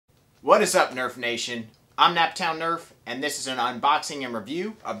What is up, Nerf Nation? I'm Naptown Nerf, and this is an unboxing and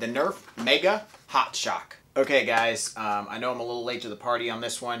review of the Nerf MEGA Hotshock. Okay, guys, I know I'm a little late to the party on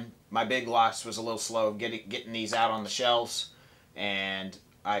this one. My big lots was a little slow getting these out on the shelves, and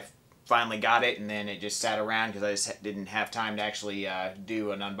I finally got it, and then it just sat around because I just didn't have time to actually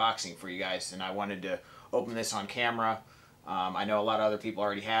do an unboxing for you guys, and I wanted to open this on camera. I know a lot of other people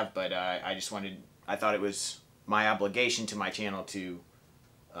already have, but I thought it was my obligation to my channel to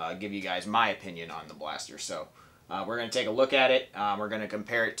give you guys my opinion on the blaster. So we're going to take a look at it. We're going to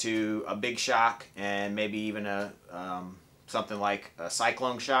compare it to a Big Shock and maybe even a something like a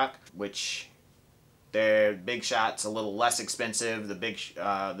Cyclone Shock, which the Big Shot's a little less expensive.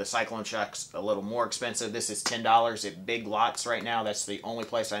 The Cyclone Shock's a little more expensive. This is $10 at Big Lots right now. That's the only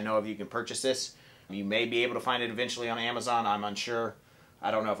place I know of you can purchase this. You may be able to find it eventually on Amazon. I'm unsure.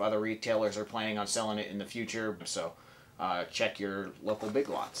 I don't know if other retailers are planning on selling it in the future, so check your local Big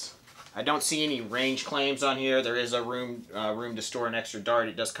Lots. I don't see any range claims on here. There is a room to store an extra dart.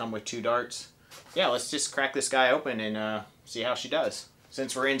 It does come with 2 darts. Yeah, let's just crack this guy open and see how she does.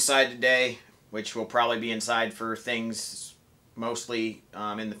 Since we're inside today, which will probably be inside for things mostly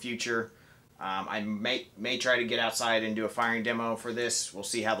in the future, I may try to get outside and do a firing demo for this. We'll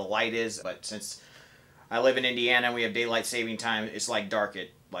see how the light is, but since I live in Indiana and we have daylight saving time, it's like dark at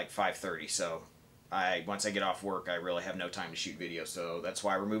like 5:30, so once I get off work, I really have no time to shoot video, so that's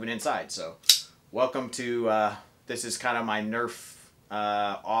why we're moving inside. So welcome to, this is kind of my Nerf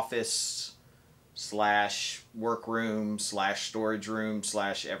office slash workroom slash storage room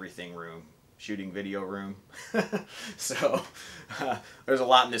slash everything room, shooting video room. So there's a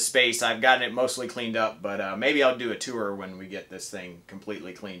lot in this space. I've gotten it mostly cleaned up, but maybe I'll do a tour when we get this thing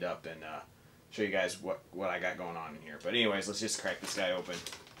completely cleaned up and show you guys what I got going on in here. But anyways, let's just crack this guy open.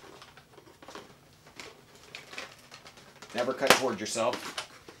 Never cut cord yourself.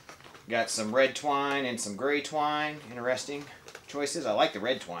 Got some red twine and some gray twine. Interesting choices. I like the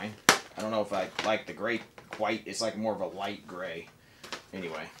red twine. I don't know if I like the gray quite. It's like more of a light gray.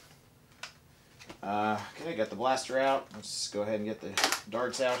 Anyway. Okay, got the blaster out. Let's go ahead and get the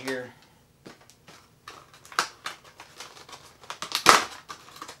darts out here.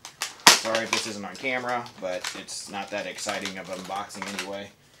 Sorry if this isn't on camera, but it's not that exciting of an unboxing anyway.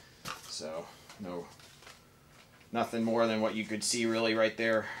 So, nothing more than what you could see really right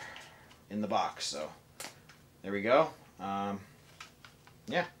there in the box. So, there we go. Yeah,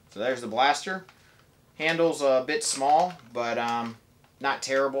 so there's the blaster. Handle's a bit small, but not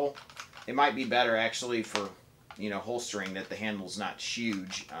terrible. It might be better actually for, holstering, that the handle's not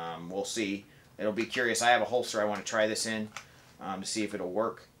huge. We'll see. It'll be curious. I have a holster I want to try this in to see if it'll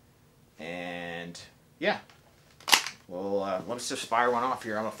work. And yeah, well, let's just fire one off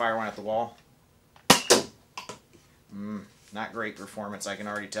here. I'm gonna fire one at the wall. Not great performance. I can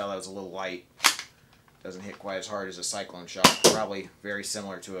already tell that was a little light. Doesn't hit quite as hard as a Cyclone Shot. Probably very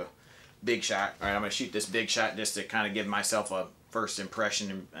similar to a Big Shot. All right, I'm gonna shoot this Big Shot just to kind of give myself a first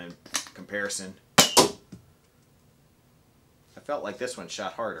impression and comparison. I felt like this one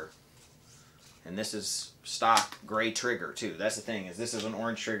shot harder. And this is stock gray trigger too. That's the thing, is this is an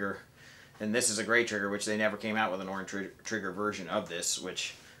orange trigger. And this is a gray trigger, which they never came out with an orange trigger version of this,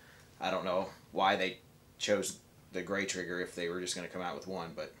 which I don't know why they chose the gray trigger if they were just going to come out with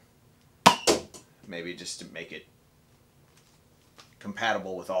one, but maybe just to make it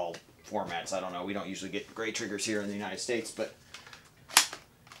compatible with all formats. I don't know. We don't usually get gray triggers here in the United States, but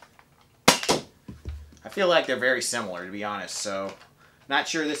I feel like they're very similar, to be honest. So not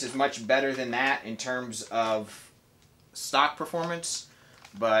sure this is much better than that in terms of stock performance,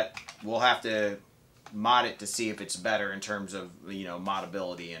 but we'll have to mod it to see if it's better in terms of,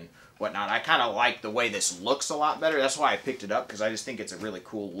 modability and whatnot. I kind of like the way this looks a lot better. That's why I picked it up, because I just think it's a really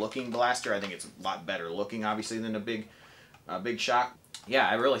cool looking blaster. I think it's a lot better looking, obviously, than a Big Shock. Yeah,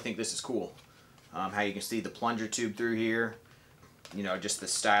 I really think this is cool. How you can see the plunger tube through here. Just the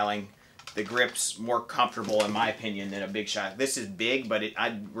styling. The grip's more comfortable, in my opinion, than a Big Shock. This is big, but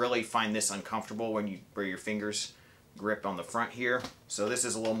I really find this uncomfortable where your fingers grip on the front here. So this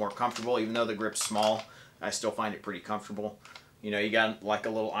is a little more comfortable. Even though the grip's small, I still find it pretty comfortable. You got like a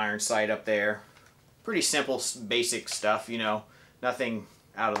little iron sight up there. Pretty simple, basic stuff, Nothing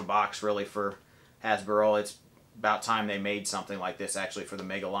out of the box really for Hasbro. It's about time they made something like this actually for the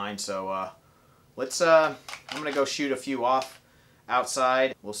Mega line. So I'm gonna go shoot a few off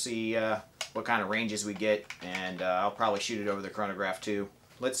outside. We'll see what kind of ranges we get, and I'll probably shoot it over the chronograph too.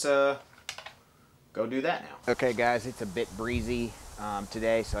 Let's go do that now. Okay guys, it's a bit breezy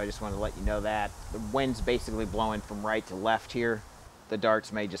today, so I just wanted to let you know that. The wind's basically blowing from right to left here. The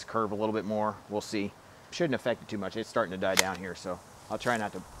darts may just curve a little bit more. We'll see. Shouldn't affect it too much. It's starting to die down here, so I'll try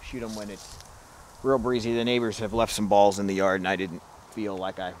not to shoot them when it's real breezy. The neighbors have left some balls in the yard, and I didn't feel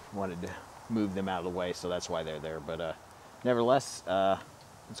like I wanted to move them out of the way, so that's why they're there. But nevertheless,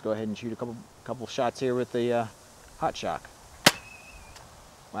 let's go ahead and shoot a couple shots here with the Hotshock.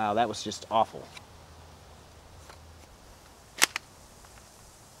 Wow, that was just awful.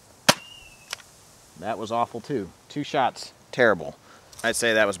 That was awful too. 2 shots, terrible. I'd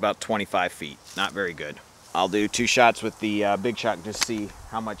say that was about 25 feet, not very good. I'll do 2 shots with the Big Shock to see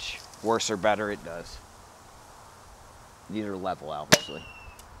how much worse or better it does. These are level, obviously.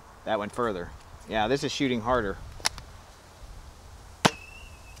 That went further. Yeah, this is shooting harder.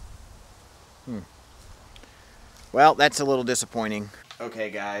 Well, that's a little disappointing. Okay,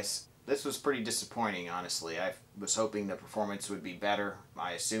 guys, this was pretty disappointing, honestly. I was hoping the performance would be better.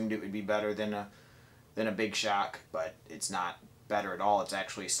 I assumed it would be better than a Big Shock, but it's not better at all. It's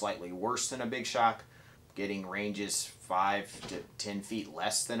actually slightly worse than a Big Shock. Getting ranges 5 to 10 feet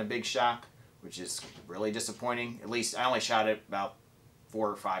less than a Big Shock, which is really disappointing. At least I only shot it about 4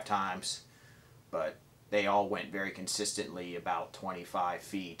 or 5 times, but they all went very consistently about 25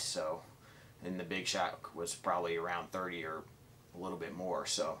 feet. So, and the Big Shock was probably around 30 or a little bit more.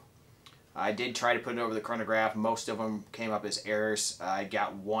 So I did try to put it over the chronograph. Most of them came up as errors. I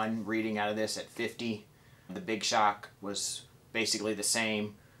got one reading out of this at 50. The Big Shock was basically the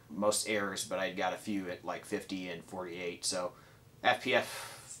same, most errors, but I got a few at like 50 and 48. So FPF,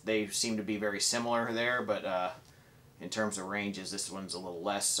 they seem to be very similar there, but in terms of ranges, this one's a little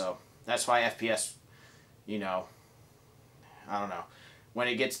less. So that's why FPS, you know, I don't know. When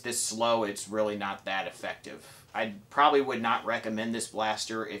it gets this slow, it's really not that effective. I probably would not recommend this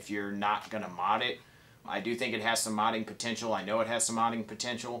blaster if you're not going to mod it. I do think it has some modding potential. I know it has some modding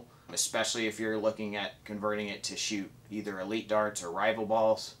potential, especially if you're looking at converting it to shoot either elite darts or rival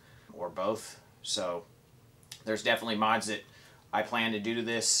balls or both. So there's definitely mods that I plan to do to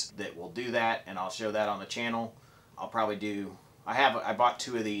this that will do that, and I'll show that on the channel. I'll probably do, I bought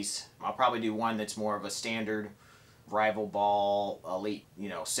 2 of these. I'll probably do one that's more of a standard rival ball elite, you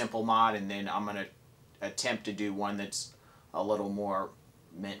know, simple mod, and then I'm going to attempt to do one that's a little more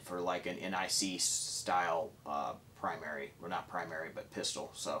meant for like an NIC style primary, well, not primary, but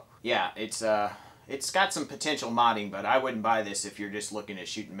pistol. So yeah, it's got some potential modding, but I wouldn't buy this if you're just looking at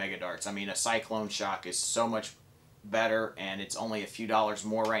shooting mega darts. I mean, a Cyclone Shock is so much better, and it's only a few dollars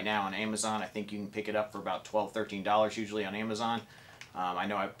more right now on Amazon. I think you can pick it up for about $12, $13 usually on Amazon. I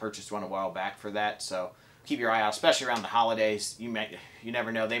know I purchased one a while back for that, so keep your eye out, especially around the holidays. You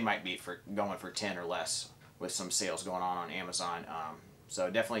never know, they might be going for 10 or less with some sales going on Amazon. So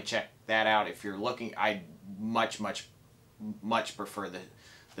definitely check that out if you're looking. I much prefer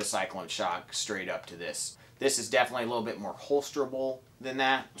the Cyclone Shock straight up to this. This is definitely a little bit more holsterable than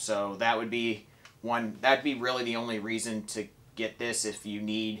that, so that would be one. That'd be really the only reason to get this if you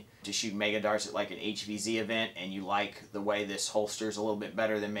need to shoot mega darts at like an HVZ event and you like the way this holsters a little bit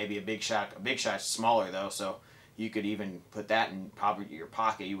better than maybe a Big Shock. A Big Shot's smaller though, so you could even put that in probably your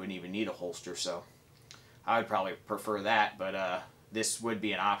pocket. You wouldn't even need a holster, so I would probably prefer that, but this would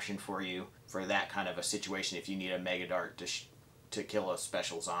be an option for you for that kind of a situation if you need a mega dart to kill a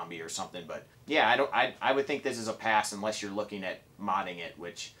special zombie or something. But yeah, I would think this is a pass unless you're looking at modding it,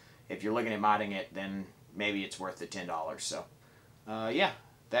 which if you're looking at modding it, then maybe it's worth the $10. So yeah,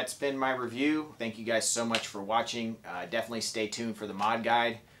 that's been my review. Thank you guys so much for watching. Definitely stay tuned for the mod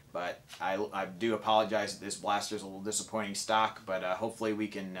guide, but I do apologize that this blaster is a little disappointing stock, but hopefully we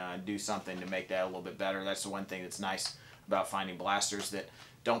can do something to make that a little bit better. That's the one thing that's nice about finding blasters that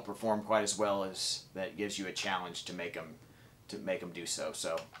don't perform quite as well, as that gives you a challenge to make them do so.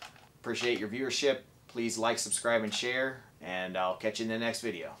 So appreciate your viewership. Please like, subscribe, and share, and I'll catch you in the next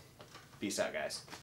video. Peace out, guys.